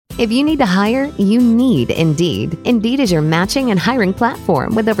If you need to hire, you need Indeed. Indeed is your matching and hiring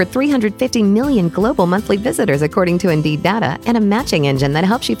platform with over 350 million global monthly visitors according to Indeed data and a matching engine that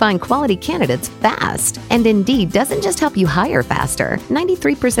helps you find quality candidates fast. And Indeed doesn't just help you hire faster.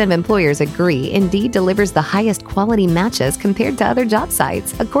 93% of employers agree Indeed delivers the highest quality matches compared to other job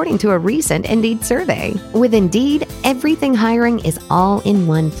sites, according to a recent Indeed survey. With Indeed, everything hiring is all in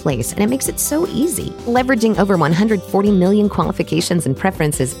one place, and it makes it so easy. Leveraging over 140 million qualifications and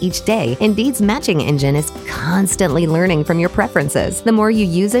preferences each day, Indeed's matching engine is constantly learning from your preferences. The more you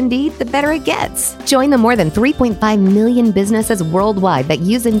use Indeed, the better it gets. Join the more than 3.5 million businesses worldwide that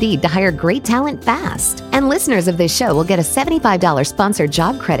use Indeed to hire great talent fast. And listeners of this show will get a $75 sponsored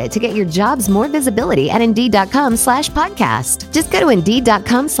job credit to get your jobs more visibility at Indeed.com/podcast. Just go to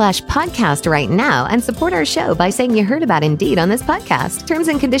Indeed.com/podcast right now and support our show by saying you heard about Indeed on this podcast. Terms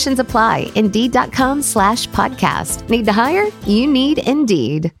and conditions apply. Indeed.com/podcast. Need to hire? You need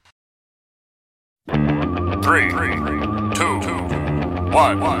Indeed. 3, 2,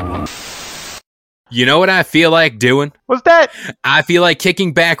 1. You know what I feel like doing? What's that? I feel like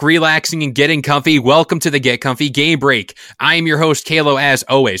kicking back, relaxing, and getting comfy. Welcome to the Get Comfy Game Break. I am your host, Kalo, as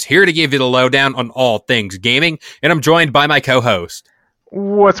always, here to give you the lowdown on all things gaming, and I'm joined by my co-host.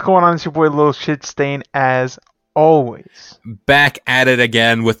 What's going on? It's your boy Lil Shitstain, as always. Back at it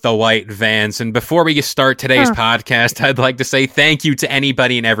again with the white vans. And before we start today's podcast, I'd like to say thank you to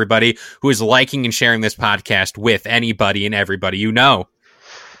anybody and everybody who is liking and sharing this podcast with anybody and everybody you know.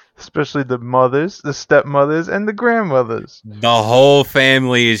 Especially the mothers, the stepmothers, and the grandmothers. The whole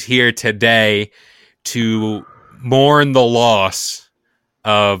family is here today to mourn the loss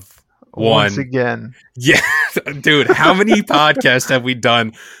of one. Once again. Yeah, dude, how many podcasts have we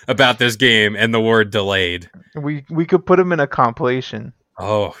done about this game and the word delayed? We could put them in a compilation.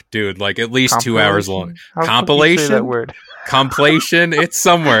 Oh, dude, like at least 2 hours long. How Compilation? can you say that word? Compilation? It's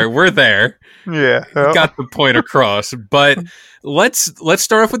somewhere. We're there. Yeah. Got the point across. But let's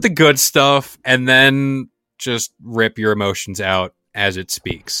start off with the good stuff and then just rip your emotions out as it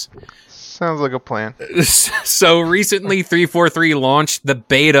speaks. Sounds like a plan. So recently 343 launched the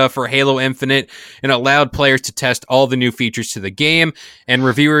beta for Halo Infinite and allowed players to test all the new features to the game, and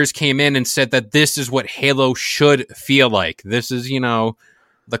reviewers came in and said that this is what Halo should feel like. This is,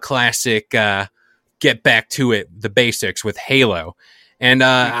 the classic get back to it, the basics with Halo. And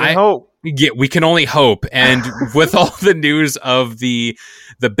we can only hope. And with all the news of the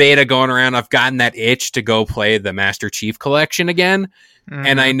beta going around, I've gotten that itch to go play the Master Chief Collection again. Mm-hmm.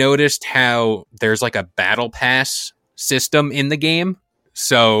 And I noticed how there's like a battle pass system in the game.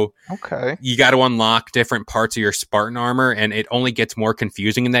 So you got to unlock different parts of your Spartan armor, and it only gets more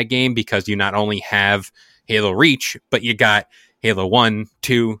confusing in that game because you not only have Halo Reach, but you got Halo 1,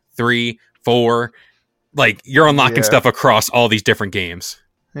 2, 3, 4. Like, you're unlocking stuff across all these different games.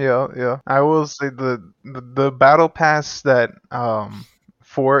 Yeah. I will say the battle pass that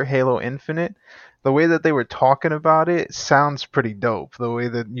for Halo Infinite, the way that they were talking about it sounds pretty dope. The way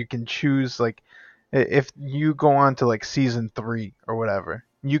that you can choose, like, if you go on to like season 3 or whatever,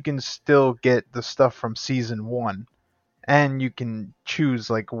 you can still get the stuff from season 1, and you can choose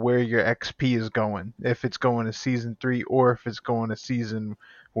like where your XP is going, if it's going to season 3 or if it's going to season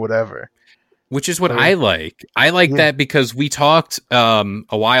whatever. Which is what I like. I like that because we talked a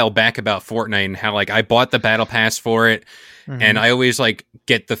while back about Fortnite and how like I bought the battle pass for it, and I always like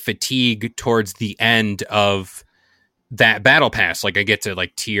get the fatigue towards the end of that battle pass. Like I get to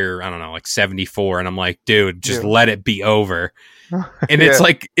like tier, I don't know, like 74, and I'm like, dude, just let it be over. And it's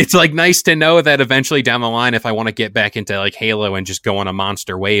like nice to know that eventually down the line, if I want to get back into like Halo and just go on a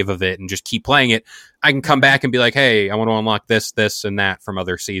monster wave of it and just keep playing it, I can come back and be like, hey, I want to unlock this, and that from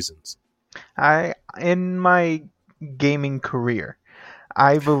other seasons. In my gaming career,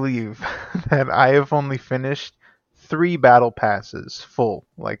 I believe that I have only finished 3 battle passes full,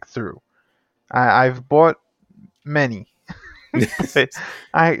 like through. I've bought many.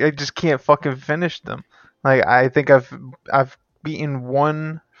 I just can't fucking finish them. Like, I think I've beaten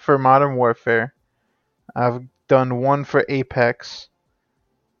 1 for Modern Warfare. I've done 1 for Apex.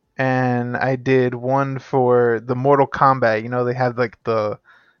 And I did 1 for the Mortal Kombat. They have like the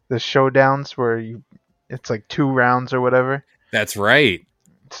showdowns where it's like 2 rounds or whatever. That's right.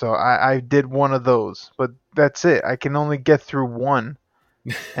 So I did 1 of those, but that's it. I can only get through 1.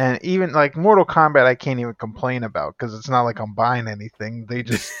 And even like Mortal Kombat, I can't even complain about because it's not like I'm buying anything. They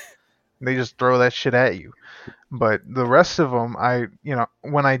just throw that shit at you. But the rest of them,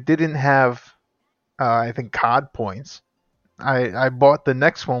 when I didn't have, I think COD points, I bought the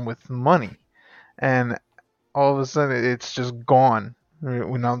next one with money, and all of a sudden it's just gone.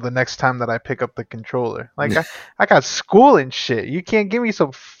 The next time that I pick up the controller. Like, I got school and shit. You can't give me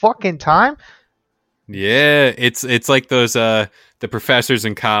some fucking time? Yeah, it's like those the professors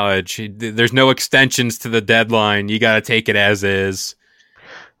in college. There's no extensions to the deadline. You got to take it as is.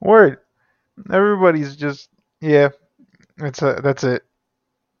 Word. Everybody's just, yeah, that's it.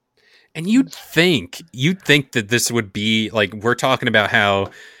 And you'd think that this would be like, we're talking about how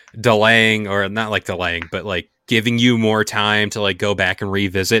delaying, or not like delaying, but like giving you more time to like go back and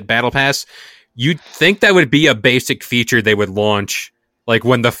revisit Battle Pass. You'd think that would be a basic feature they would launch like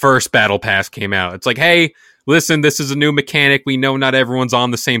when the first Battle Pass came out. It's like, hey, listen, this is a new mechanic. We know not everyone's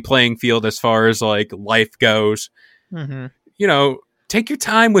on the same playing field as far as like life goes. Mm-hmm. You know, take your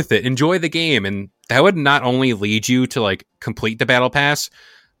time with it. Enjoy the game. And that would not only lead you to like complete the Battle Pass,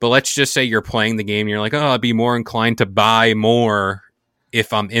 but let's just say you're playing the game and you're like, oh, I'd be more inclined to buy more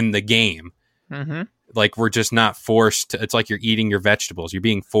if I'm in the game. Mm-hmm. Like, we're just not forced to, it's like you're eating your vegetables. You're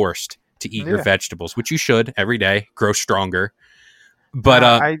being forced to eat your vegetables, which you should every day, grow stronger.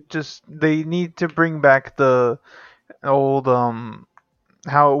 But they need to bring back the old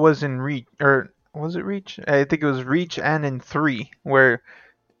how it was in Reach, or was it Reach? I think it was Reach and in 3, where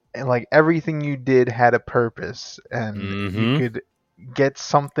like everything you did had a purpose and you could get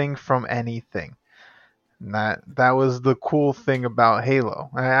something from anything. And that was the cool thing about Halo.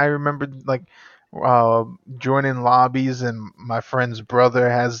 I remember like joining lobbies and my friend's brother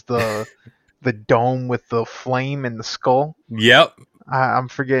has the dome with the flame and the skull. Yep. I'm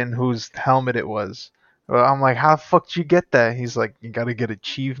forgetting whose helmet it was. Well, I'm like, how the fuck did you get that? He's like, you gotta get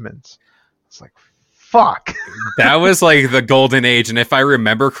achievements. It's like, fuck. That was like the golden age. And if I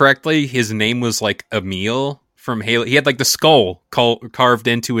remember correctly, his name was like Emil from Halo. He had like the skull carved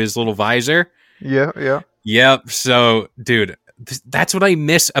into his little visor. Yeah. Yep. So, dude, that's what I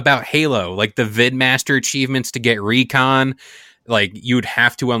miss about Halo. Like the Vidmaster achievements to get recon. Like, you'd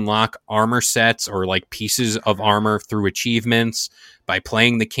have to unlock armor sets or like pieces of armor through achievements by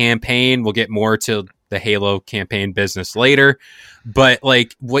playing the campaign. We'll get more to the Halo campaign business later. But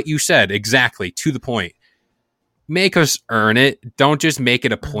like what you said, exactly to the point. Make us earn it. Don't just make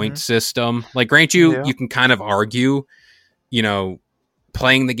it a point system. Like, grant you can kind of argue, you know,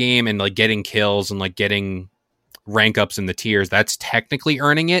 playing the game and like getting kills and like getting rank ups in the tiers. That's technically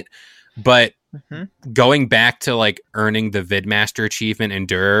earning it. But going back to like earning the Vidmaster achievement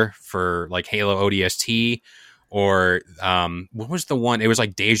Endure for like Halo ODST, or what was the one? It was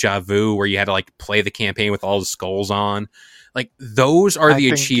like Deja Vu, where you had to like play the campaign with all the skulls on. Like, those are the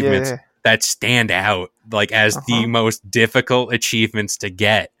achievements that stand out like as the most difficult achievements to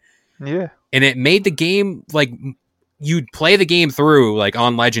get. Yeah. And it made the game like, you'd play the game through like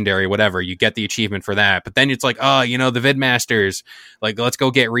on Legendary, whatever, you get the achievement for that. But then it's like, oh, you know, the Vidmasters, like, let's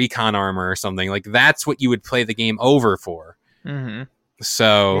go get recon armor or something. Like, that's what you would play the game over for.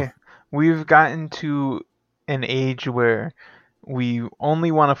 So we've gotten to an age where we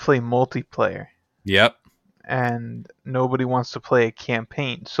only want to play multiplayer. Yep. And nobody wants to play a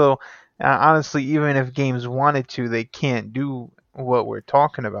campaign. So honestly, even if games wanted to, they can't do what we're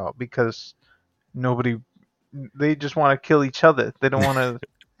talking about because they just want to kill each other. They don't want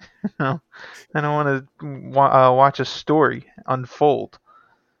to, they don't want to watch a story unfold.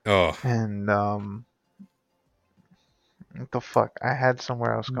 Oh. And what the fuck? I had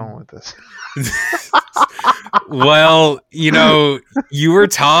somewhere else going with this. Well, you know, you were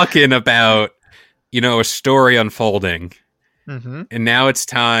talking about, you know, a story unfolding, and now it's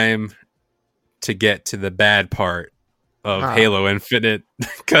time to get to the bad part of Halo Infinite,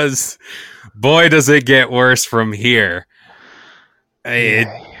 because boy, does it get worse from here.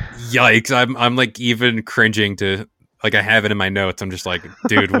 Yikes! I'm like even cringing to, like, I have it in my notes. I'm just like,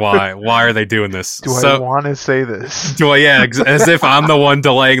 dude, why are they doing this? Do I want to say this? Do I? Yeah, as if I'm the one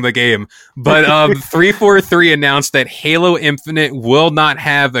delaying the game. But 343 announced that Halo Infinite will not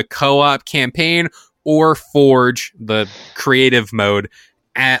have a co-op campaign or Forge, the creative mode,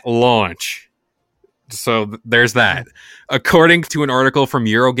 at launch. So there's that. According to an article from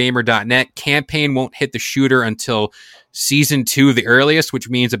Eurogamer.net, campaign won't hit the shooter until Season 2 the earliest, which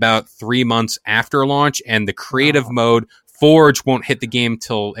means about 3 months after launch, and the creative mode, Forge, won't hit the game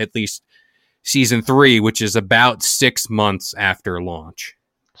till at least Season 3, which is about 6 months after launch.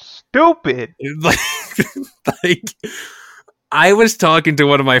 Stupid! Like, I was talking to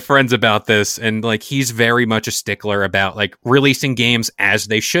one of my friends about this, and like, he's very much a stickler about like releasing games as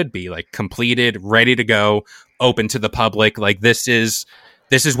they should be, like completed, ready to go, open to the public. Like, this is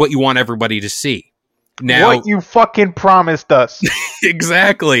what you want everybody to see. Now, what you fucking promised us.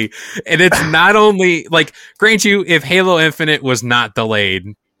 Exactly. And it's not only like, grant you, if Halo Infinite was not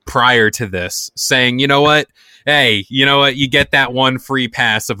delayed prior to this, saying, you know what, hey, you know what? You get that one free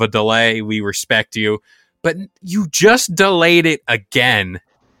pass of a delay. We respect you. But you just delayed it again.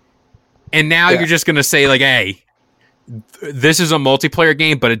 And now you're just going to say, like, hey, this is a multiplayer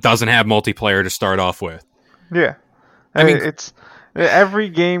game, but it doesn't have multiplayer to start off with. Yeah. I mean, it's every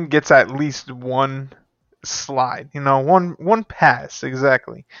game gets at least one slide, one pass,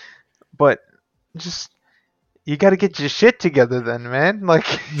 exactly. But just, you got to get your shit together then, man. Like,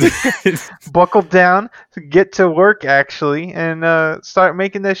 buckle down, get to work, actually, and start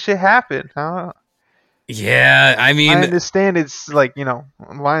making that shit happen. Yeah, I mean, I understand it's like,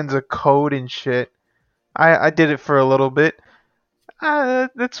 lines of code and shit. I did it for a little bit.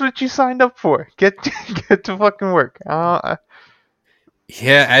 That's what you signed up for. Get to fucking work. Yeah,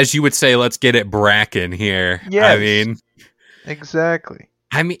 as you would say, let's get it brackin' here. Yes. I mean, exactly.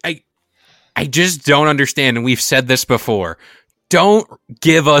 I mean, I just don't understand, and we've said this before. Don't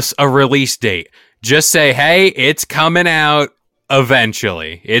give us a release date. Just say, hey, it's coming out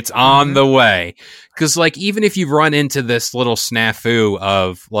eventually. It's on the way. Because, like, even if you run into this little snafu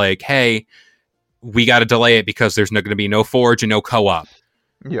of, like, hey, we got to delay it because there's going to be no Forge and no co-op.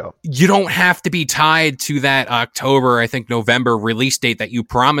 Yeah. You don't have to be tied to that October, I think November release date that you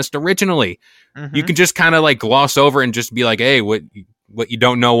promised originally. You can just kind of like gloss over and just be like, hey, what you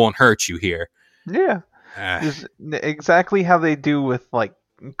don't know won't hurt you here. Yeah. Just exactly how they do with like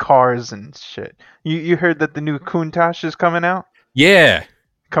cars and shit. You heard that the new Countach is coming out? Yeah.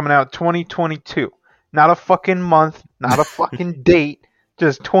 Coming out 2022. Not a fucking month, not a fucking date,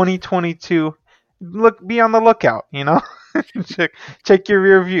 just 2022. Be on the lookout, check your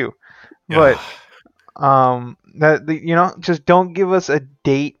rear view. But just don't give us a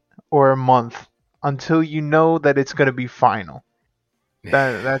date or a month until you know that it's going to be final.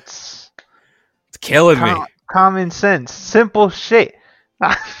 That's it's killing me. Common sense, simple shit.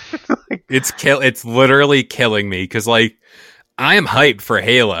 It's literally killing me because like I am hyped for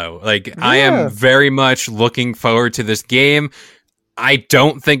Halo. Like I am very much looking forward to this game. I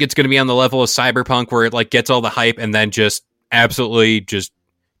don't think it's going to be on the level of Cyberpunk where it like gets all the hype and then just absolutely just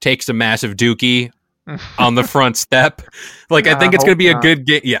takes a massive dookie on the front step. Like I think it's going to be a good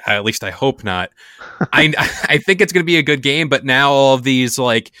game. Yeah, at least I hope not. I think it's going to be a good game, but now all of these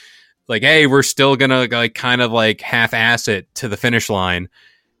like hey, we're still going to like kind of like half-ass it to the finish line.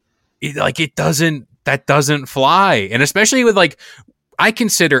 That doesn't fly. And especially with like I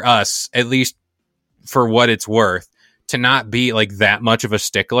consider us, at least for what it's worth, to not be like that much of a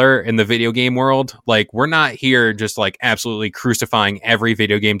stickler in the video game world. Like we're not here just like absolutely crucifying every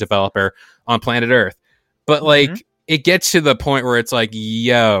video game developer on planet Earth. But like it gets to the point where it's like,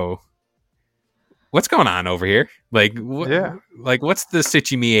 yo, what's going on over here? Like, like what's the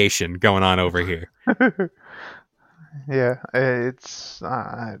situation going on over here? Yeah, it's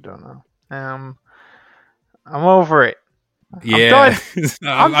I don't know. I'm over it. Yeah,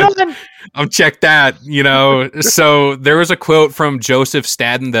 I'm done. I'm checked out, So there was a quote from Joseph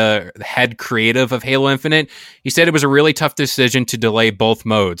Staten, the head creative of Halo Infinite. He said it was a really tough decision to delay both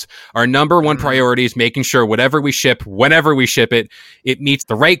modes. Our number one priority is making sure whatever we ship, whenever we ship it, it meets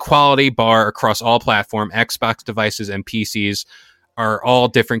the right quality bar across all platform. Xbox devices and PCs are all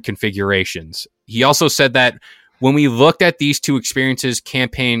different configurations. He also said that when we looked at these two experiences,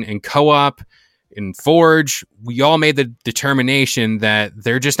 campaign and co-op, in Forge, we all made the determination that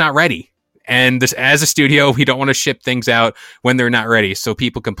they're just not ready. And this, as a studio, we don't want to ship things out when they're not ready so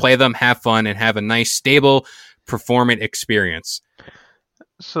people can play them, have fun, and have a nice, stable, performant experience.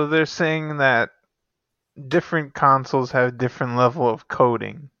 So they're saying that different consoles have different level of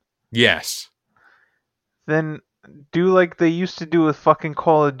coding. Yes. Then do like they used to do with fucking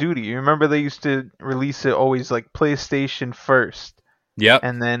Call of Duty. You remember they used to release it always like PlayStation first. Yep.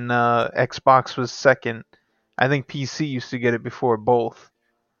 And then Xbox was second. I think PC used to get it before both.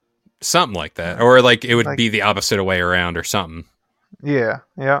 Something like that. Or like it would be the opposite way around or something. Yeah.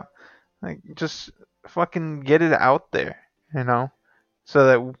 Like just fucking get it out there, so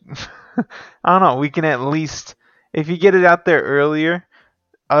that I don't know, we can at least, if you get it out there earlier,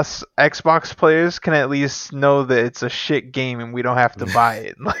 us Xbox players can at least know that it's a shit game and we don't have to buy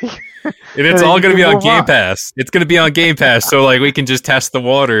it. Like, and it's all going to be on Game Pass. It's going to be on Game Pass, so like we can just test the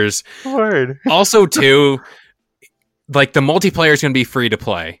waters. Word. Also, too, like the multiplayer is going to be free to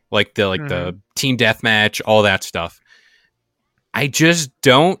play, like the team deathmatch, all that stuff. I just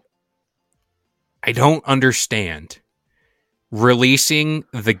don't understand releasing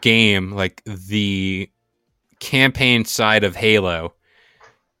the game, like the campaign side of Halo,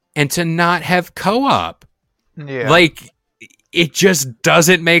 and to not have co-op. Yeah. Like, it just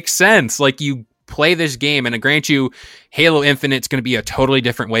doesn't make sense. Like, you play this game, and I grant you, Halo Infinite's going to be a totally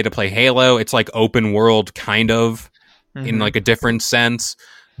different way to play Halo. It's like open world, kind of, in like a different sense.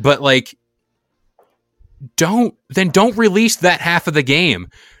 But like, don't release that half of the game.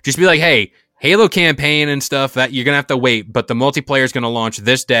 Just be like, hey, Halo campaign and stuff that you're gonna have to wait, but the multiplayer is gonna launch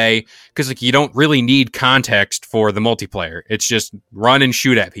this day because like you don't really need context for the multiplayer. It's just run and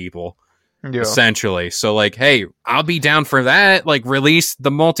shoot at people, essentially. So like, hey, I'll be down for that. Like, release the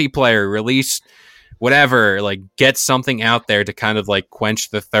multiplayer, release whatever. Like, get something out there to kind of like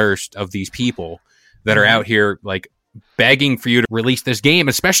quench the thirst of these people that are out here like begging for you to release this game,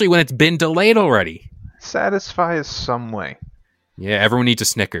 especially when it's been delayed already. Satisfy us some way. Yeah, everyone needs a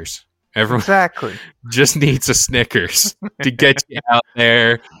Snickers. Everyone exactly just needs a Snickers to get you out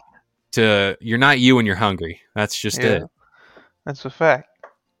there. You're not you when you're hungry. That's just it. That's a fact.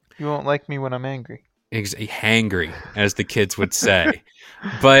 You won't like me when I'm angry. Hangry, as the kids would say.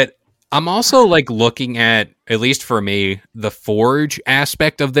 But I'm also like looking at least for me, the Forge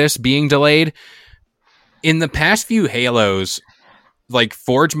aspect of this being delayed. In the past few Halos, like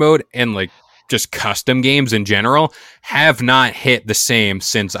Forge mode and like just custom games in general have not hit the same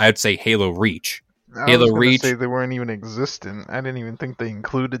since I'd say Halo Reach. Halo Reach, say they weren't even existent. I didn't even think they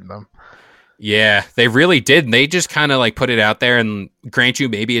included them. Yeah, they really did. They just kind of like put it out there, and grant you,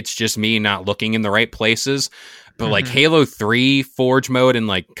 maybe it's just me not looking in the right places, but like Halo 3 Forge mode and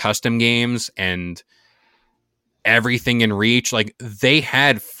like custom games and everything in Reach, like they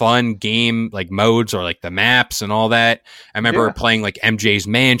had fun game like modes or like the maps and all that. I remember playing like MJ's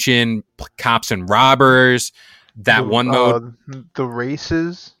Mansion, Cops and Robbers, that one mode, the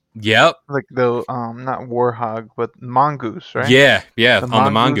races. Yep, like the not Warhog but Mongoose, right? Yeah, the on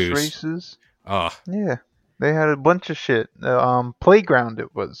the Mongoose races. Oh, yeah, they had a bunch of shit. Playground,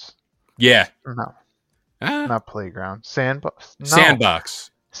 it was. Yeah, no, not Playground. Sandbox. No.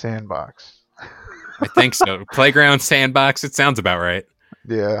 Sandbox. I think so. Playground, Sandbox. It sounds about right.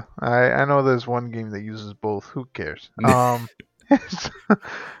 Yeah, I know there's one game that uses both. Who cares?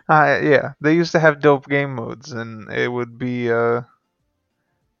 Yeah, they used to have dope game modes, and it would be it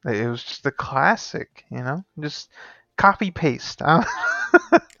was just a classic, just copy paste. I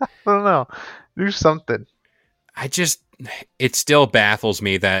don't know, do something. It still baffles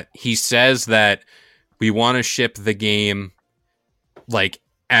me that he says that we want to ship the game like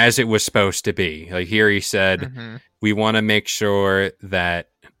as it was supposed to be. Like here he said, we want to make sure that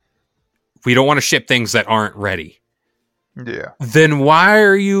we don't want to ship things that aren't ready. Yeah. Then why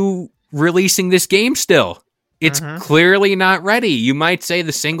are you releasing this game still? It's clearly not ready. You might say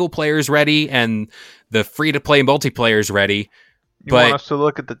the single player is ready and the free-to-play multiplayer is ready. You want us to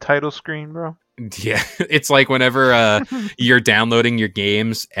look at the title screen, bro? Yeah. It's like whenever you're downloading your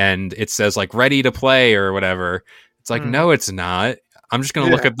games and it says like ready to play or whatever. It's like, no, it's not. I'm just going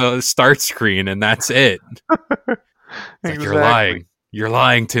to look at the start screen and that's it. Like, you're lying. You're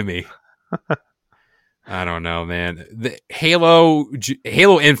lying to me. I don't know, man. The Halo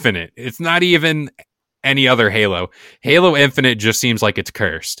Infinite. It's not even any other Halo. Halo Infinite just seems like it's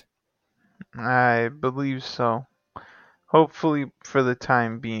cursed. I believe so. Hopefully for the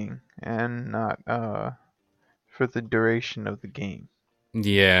time being and not for the duration of the game.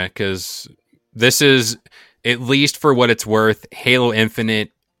 Yeah, because this is, at least for what it's worth, Halo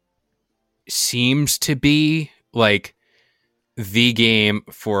Infinite seems to be like the game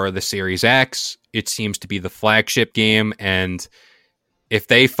for the Series X. It seems to be the flagship game, and if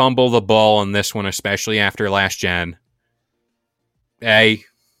they fumble the ball on this one, especially after last gen,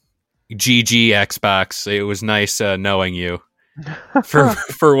 GG Xbox. It was nice knowing you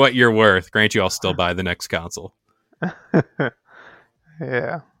for what you're worth. Grant you, I'll still buy the next console.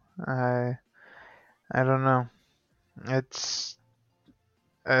 Yeah, I don't know. It's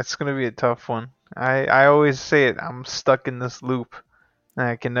gonna be a tough one. I always say it. I'm stuck in this loop, and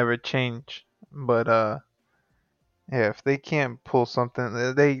I can never change. But yeah, if they can't pull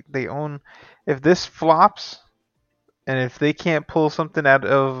something, they own. If this flops, and if they can't pull something out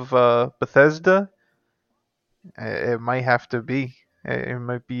of Bethesda, it might have to be. It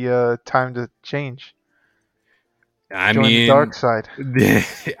might be time to change. Join the dark side.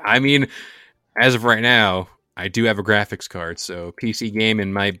 I mean, as of right now, I do have a graphics card, so PC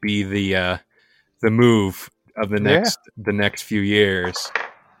gaming might be the move of the next few years.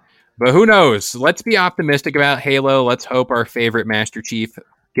 But who knows? Let's be optimistic about Halo. Let's hope our favorite Master Chief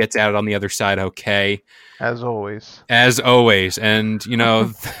gets out on the other side okay. As always. And,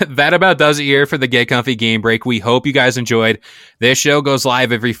 that about does it here for the Get Comfy Game Break. We hope you guys enjoyed. This show goes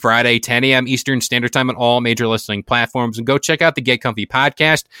live every Friday, 10 a.m. Eastern Standard Time on all major listening platforms. And go check out the Get Comfy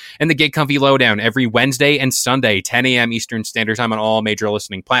podcast and the Get Comfy Lowdown every Wednesday and Sunday, 10 a.m. Eastern Standard Time on all major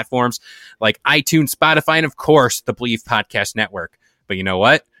listening platforms like iTunes, Spotify, and, of course, the Believe Podcast Network. But you know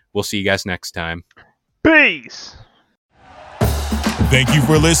what? We'll see you guys next time. Peace! Thank you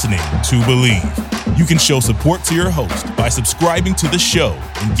for listening to Believe. You can show support to your host by subscribing to the show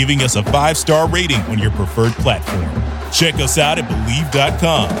and giving us a 5-star rating on your preferred platform. Check us out at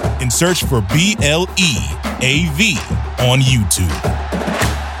Believe.com and search for BLEAV on YouTube.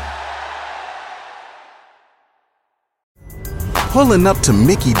 Pulling up to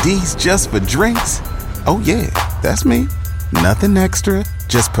Mickey D's just for drinks? Oh yeah, that's me. Nothing extra,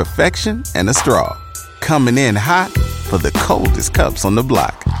 just perfection and a straw. Coming in hot for the coldest cups on the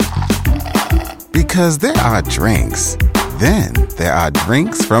block. Because there are drinks. Then there are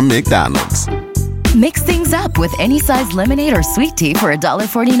drinks from McDonald's. Mix things up with any size lemonade or sweet tea for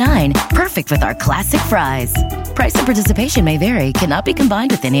 $1.49. Perfect with our classic fries. Price and participation may vary. Cannot be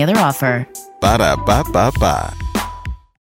combined with any other offer. Ba-da-ba-ba-ba.